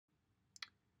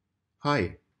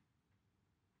Hi,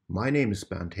 my name is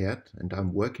Bernd Herd and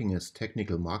I'm working as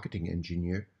Technical Marketing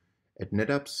Engineer at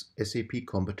NetApp's SAP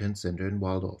Competence Center in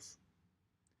Walldorf.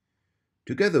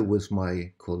 Together with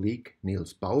my colleague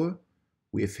Niels Bauer,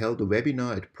 we have held a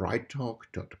webinar at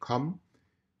brightalk.com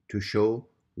to show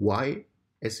why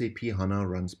SAP HANA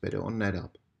runs better on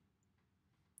NetApp.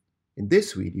 In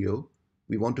this video,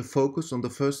 we want to focus on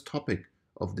the first topic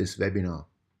of this webinar,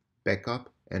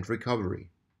 backup and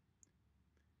recovery.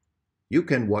 You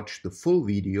can watch the full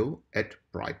video at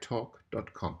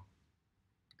brightalk.com.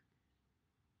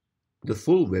 The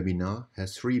full webinar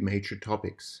has three major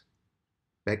topics: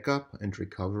 backup and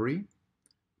recovery,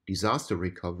 disaster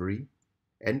recovery,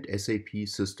 and SAP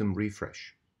system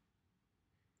refresh.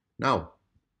 Now,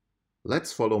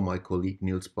 let's follow my colleague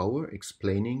Niels Bauer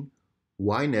explaining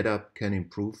why NetApp can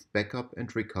improve backup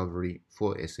and recovery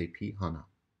for SAP HANA.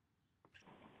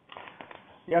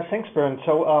 Yeah, thanks, Bernd.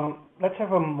 So let's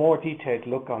have a more detailed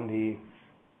look on the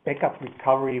backup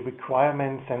recovery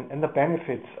requirements and the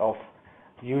benefits of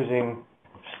using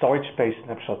storage-based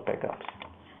snapshot backups.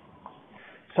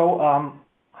 So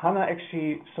HANA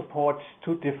actually supports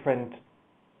two different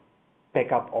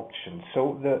backup options.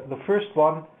 So the first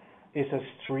one is a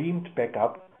streamed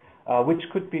backup, which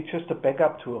could be just a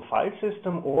backup to a file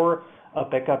system or a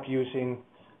backup using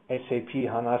SAP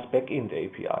HANA's backend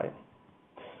API.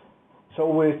 So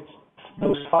with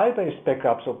those file-based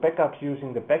backups or backups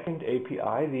using the backend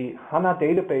API, the HANA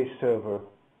database server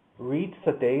reads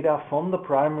the data from the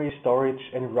primary storage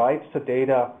and writes the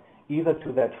data either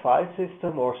to that file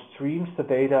system or streams the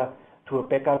data to a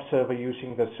backup server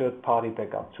using the third-party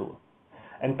backup tool.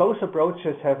 And both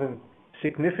approaches have a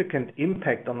significant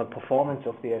impact on the performance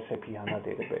of the SAP HANA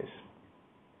database.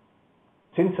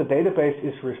 Since the database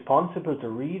is responsible to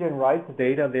read and write the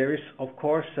data, there is, of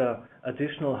course,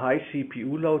 additional high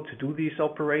CPU load to do these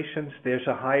operations. There's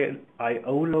a high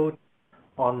I/O load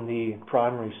on the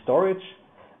primary storage.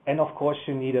 And, of course,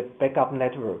 you need a backup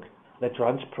network that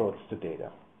transports the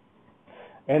data.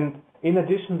 And in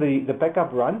addition, the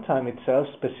backup runtime itself,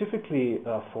 specifically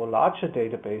for larger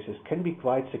databases, can be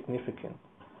quite significant,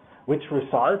 which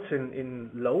results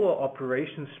in lower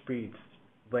operation speeds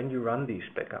when you run these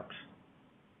backups.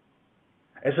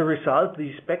 As a result,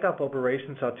 these backup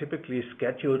operations are typically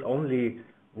scheduled only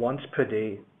once per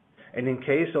day. And in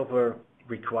case of a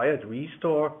required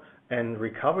restore and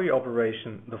recovery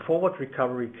operation, the forward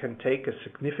recovery can take a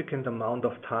significant amount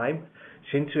of time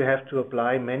since you have to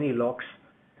apply many logs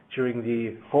during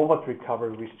the forward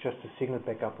recovery with just a single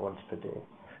backup once per day.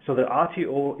 So the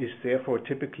RTO is therefore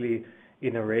typically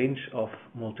in a range of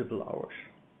multiple hours.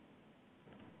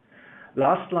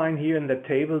 Last line here in the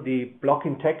table, the block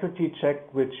integrity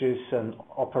check, which is an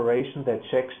operation that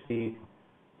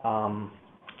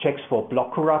checks for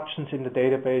block corruptions in the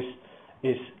database,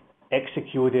 is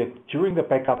executed during the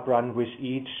backup run with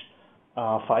each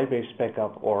file-based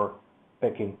backup or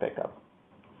backend backup.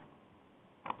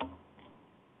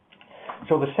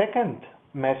 So the second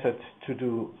method to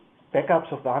do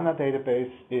backups of the HANA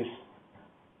database is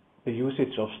the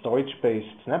usage of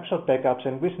storage-based snapshot backups.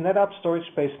 And with NetApp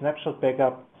storage-based snapshot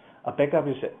backup, a backup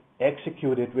is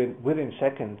executed within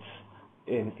seconds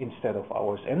instead of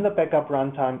hours. And the backup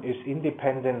runtime is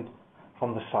independent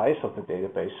from the size of the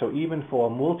database. So even for a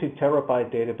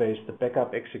multi-terabyte database, the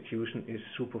backup execution is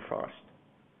super fast.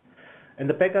 And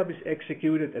the backup is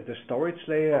executed at the storage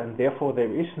layer, and therefore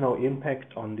there is no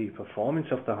impact on the performance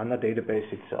of the HANA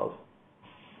database itself.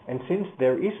 And since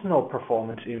there is no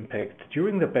performance impact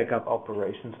during the backup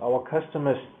operations, our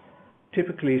customers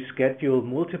typically schedule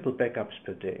multiple backups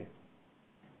per day.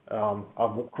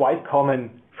 A quite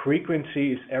common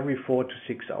frequency is every 4 to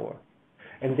 6 hours.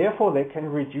 And therefore they can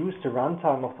reduce the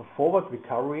runtime of the forward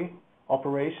recovery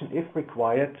operation if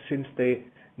required, since they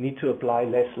need to apply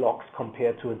less logs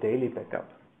compared to a daily backup.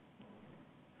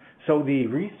 So the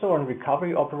restore and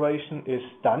recovery operation is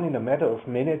done in a matter of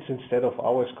minutes instead of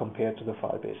hours compared to the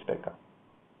file-based backup.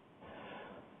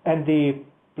 And the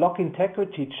block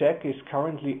integrity check is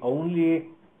currently only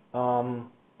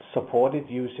supported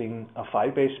using a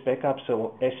file-based backup.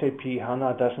 So SAP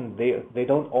HANA they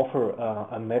don't offer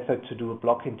a method to do a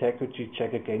block integrity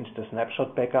check against a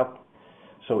snapshot backup.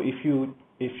 So if you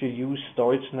use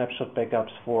storage snapshot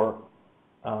backups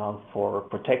for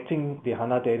protecting the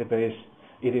HANA database,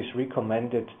 it is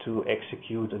recommended to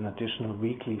execute an additional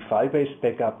weekly file-based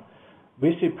backup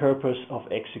with the purpose of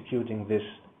executing this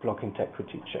block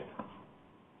integrity check.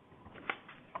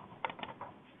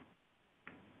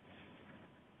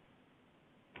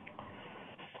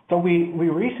 So we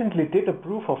recently did a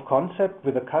proof of concept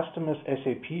with a customer's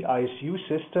SAP ISU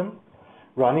system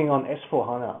running on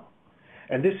S4HANA.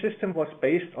 And this system was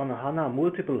based on a HANA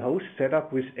multiple host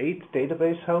setup with 8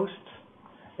 database hosts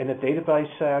and a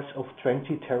database size of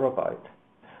 20 terabyte.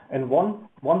 And one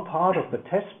part of the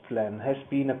test plan has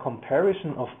been a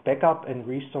comparison of backup and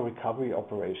restore recovery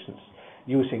operations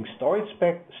using storage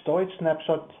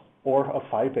snapshot or a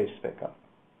file-based backup.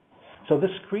 So the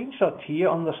screenshot here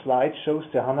on the slide shows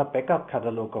the HANA backup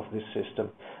catalog of this system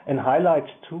and highlights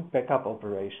 2 backup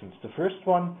operations. The first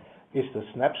one is the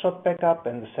snapshot backup,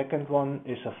 and the second one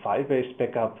is a file-based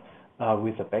backup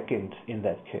with a backend in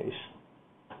that case.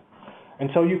 And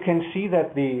so you can see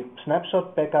that the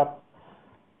snapshot backup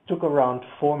took around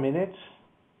 4 minutes,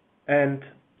 and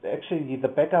actually the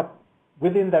backup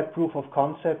within that proof of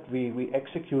concept, we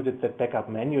executed the backup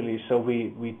manually. So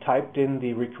we typed in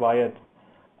the required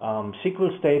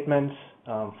SQL statements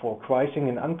for querying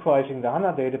and unquerying the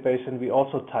HANA database, and we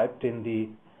also typed in the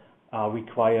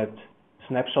required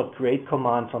snapshot create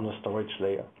commands on the storage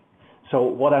layer. So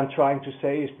what I'm trying to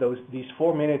say is these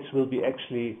 4 minutes will be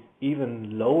actually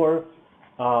even lower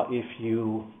if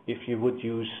you would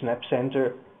use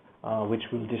SnapCenter, which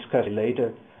we'll discuss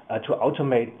later, to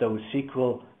automate those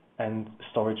SQL and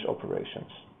storage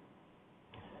operations.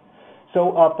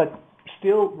 So, but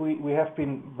still, we have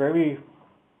been very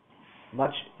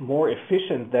much more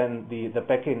efficient than the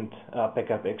backend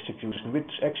backup execution, which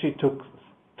actually took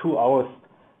 2 hours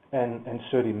and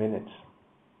 30 minutes.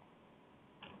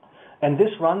 And this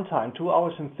runtime, 2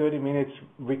 hours and 30 minutes,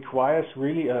 requires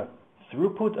really a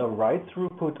write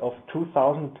throughput of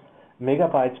 2,000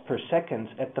 megabytes per second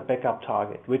at the backup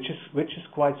target, which is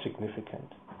quite significant.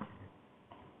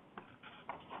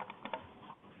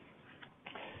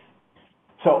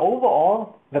 So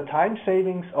overall, the time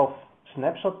savings of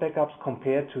snapshot backups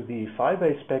compared to the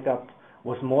file-based backup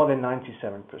was more than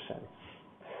 97%.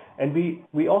 And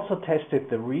we also tested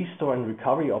the restore and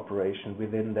recovery operation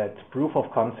within that proof of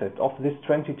concept of this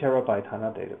 20 terabyte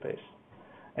HANA database.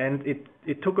 And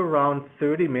it took around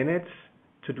 30 minutes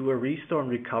to do a restore and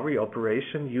recovery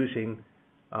operation using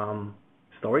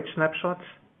storage snapshots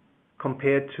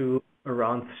compared to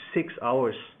around 6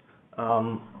 hours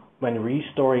when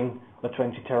restoring the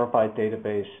 20 terabyte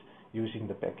database using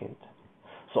the backend.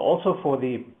 So also for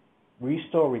the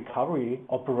restore recovery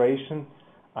operation,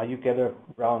 you get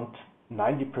around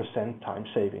 90% time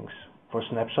savings for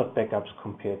snapshot backups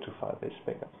compared to file-based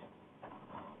backups.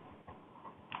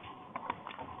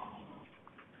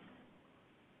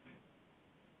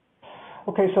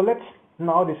 Okay, so let's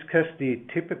now discuss the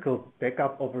typical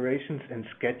backup operations and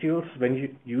schedules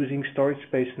when using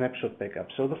storage-based snapshot backup.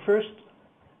 So the first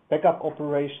backup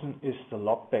operation is the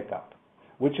log backup,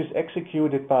 which is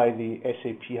executed by the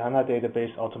SAP HANA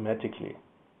database automatically.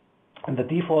 And the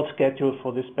default schedule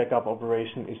for this backup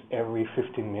operation is every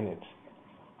 15 minutes.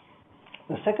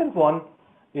 The second one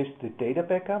is the data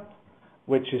backup,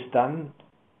 which is done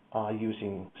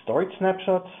using storage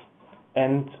snapshots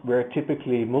and where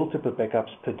typically multiple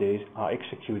backups per day are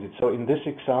executed. So in this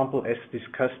example, as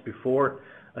discussed before,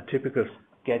 a typical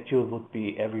schedule would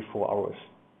be every 4 hours.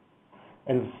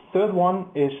 And the third one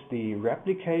is the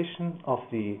replication of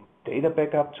the data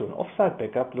backup to an offsite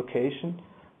backup location,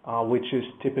 which is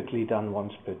typically done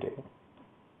once per day.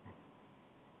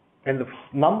 And the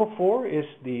number 4 is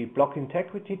the block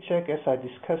integrity check, as I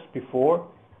discussed before,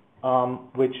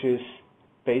 which is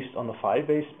based on the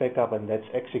file-based backup, and that's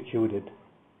executed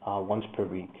once per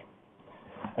week.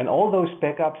 And all those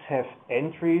backups have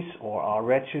entries or are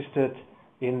registered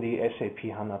in the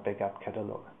SAP HANA backup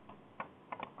catalog.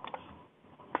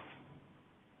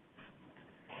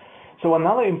 So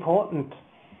another important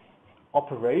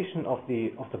operation of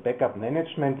the backup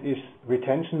management is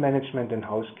retention management and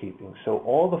housekeeping. So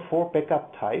all the 4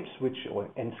 backup types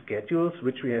and schedules,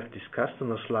 which we have discussed on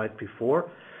the slide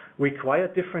before, require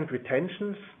different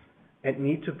retentions and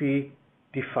need to be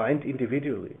defined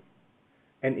individually.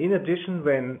 And in addition,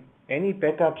 when any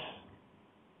backups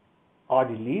are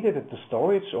deleted at the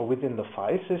storage or within the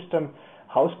file system,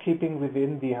 housekeeping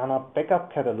within the HANA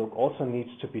backup catalog also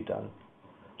needs to be done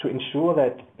to ensure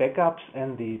that backups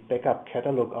and the backup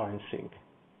catalog are in sync.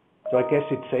 So I guess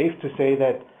it's safe to say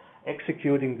that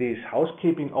executing these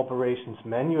housekeeping operations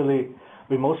manually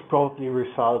will most probably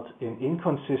result in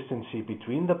inconsistency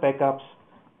between the backups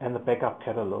and the backup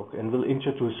catalog and will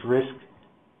introduce risk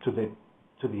to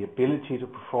the ability to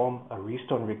perform a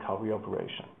restore and recovery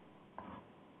operation.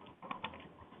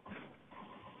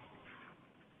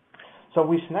 So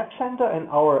with SnapCenter and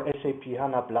our SAP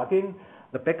HANA plugin,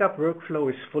 the backup workflow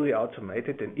is fully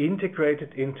automated and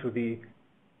integrated into the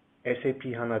SAP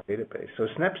HANA database. So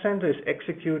SnapCenter is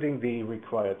executing the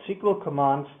required SQL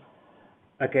commands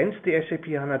against the SAP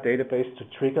HANA database to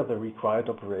trigger the required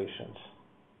operations.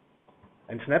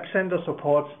 And SnapCenter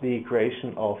supports the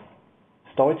creation of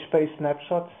storage-based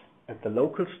snapshots at the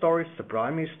local storage, the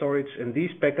primary storage, and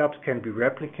these backups can be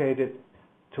replicated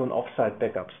to an offsite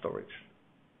backup storage.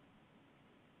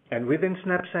 And within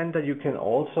SnapCenter, you can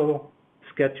also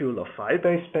schedule a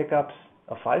file-based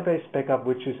backup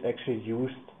which is actually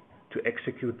used to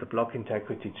execute the block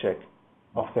integrity check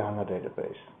of the HANA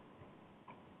database.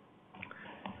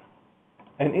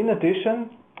 And in addition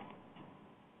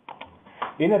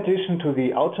to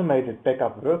the automated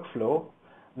backup workflow,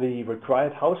 the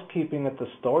required housekeeping at the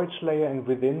storage layer and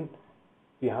within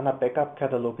the HANA backup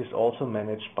catalog is also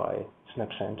managed by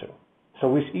SnapCenter. So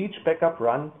with each backup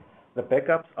run, the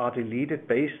backups are deleted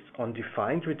based on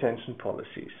defined retention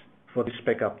policies for this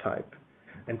backup type.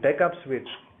 And backups which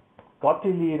got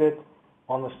deleted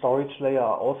on the storage layer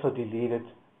are also deleted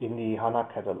in the HANA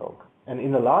catalog. And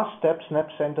in the last step,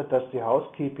 SnapCenter does the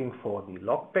housekeeping for the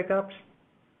log backups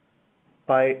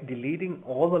by deleting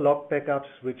all the log backups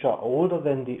which are older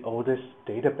than the oldest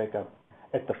data backup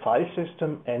at the file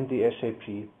system and the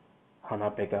SAP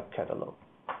HANA backup catalog.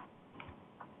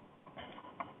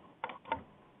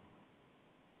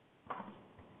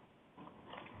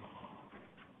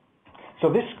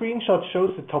 So this screenshot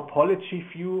shows the topology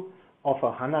view of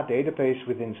a HANA database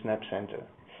within SnapCenter.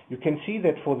 You can see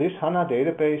that for this HANA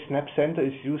database, SnapCenter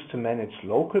is used to manage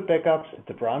local backups at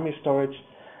the primary storage,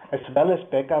 as well as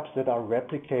backups that are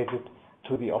replicated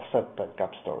to the offsite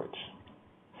backup storage.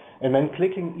 And when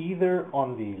clicking either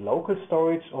on the local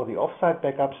storage or the offsite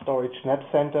backup storage,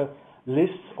 SnapCenter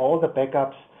lists all the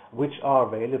backups which are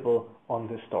available on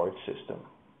the storage system.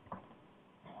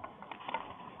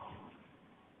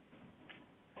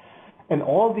 And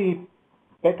all the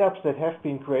backups that have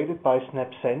been created by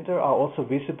SnapCenter are also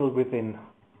visible within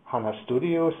HANA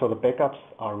Studio, so the backups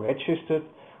are registered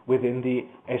within the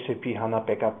SAP HANA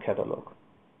backup catalog.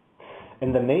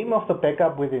 And the name of the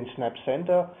backup within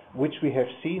SnapCenter, which we have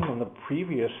seen on the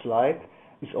previous slide,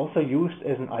 is also used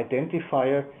as an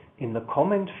identifier in the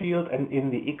comment field and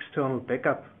in the external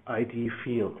backup ID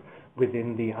field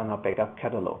within the HANA backup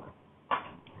catalog.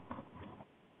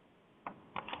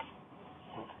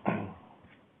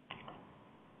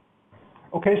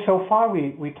 Okay, so far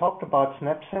we talked about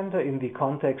SnapCenter in the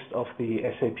context of the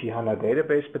SAP HANA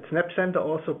database, but SnapCenter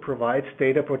also provides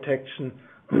data protection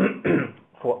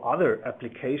for other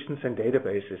applications and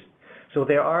databases. So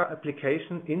there are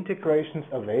application integrations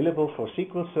available for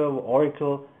SQL Server,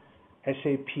 Oracle,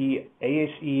 SAP,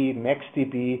 ASE,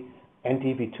 MaxDB, and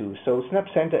DB2. So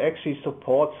SnapCenter actually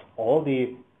supports all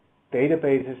the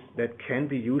databases that can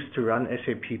be used to run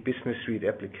SAP Business Suite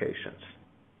applications.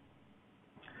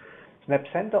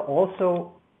 SnapCenter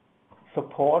also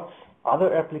supports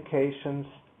other applications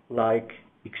like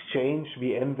Exchange,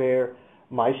 VMware,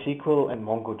 MySQL, and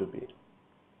MongoDB.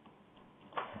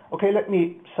 Okay, let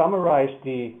me summarize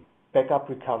the backup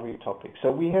recovery topic.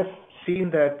 So we have seen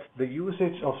that the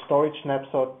usage of storage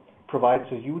snapshot provides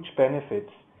a huge benefit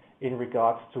in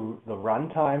regards to the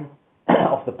runtime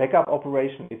of the backup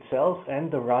operation itself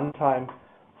and the runtime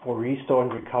for restore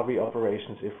and recovery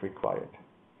operations if required.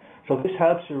 So this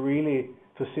helps you really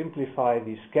to simplify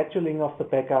the scheduling of the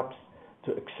backups,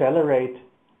 to accelerate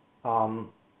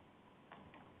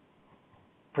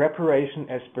preparation,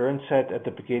 as Bernd said at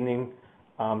the beginning,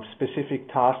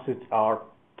 specific tasks that are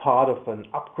part of an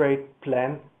upgrade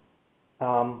plan.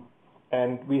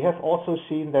 And we have also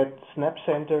seen that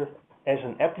SnapCenter, as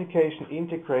an application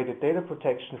integrated data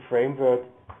protection framework,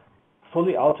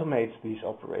 fully automates these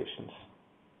operations.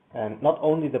 And not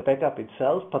only the backup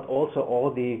itself, but also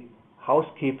all the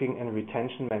housekeeping and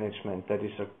retention management that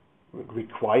is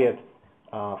required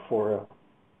for a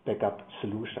backup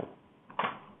solution.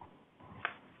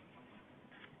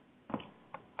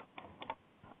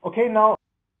 Okay, now.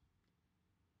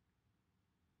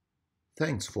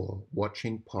 Thanks for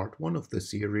watching part 1 of the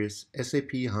series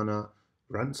SAP HANA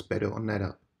Runs Better on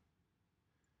NetApp.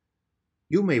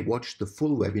 You may watch the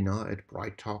full webinar at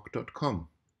brighttalk.com.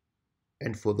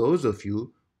 And for those of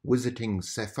you visiting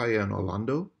Sapphire in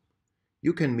Orlando,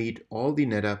 you can meet all the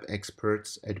NetApp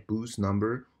experts at booth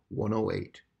number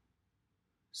 108.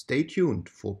 Stay tuned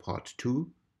for part 2,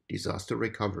 Disaster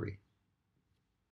Recovery.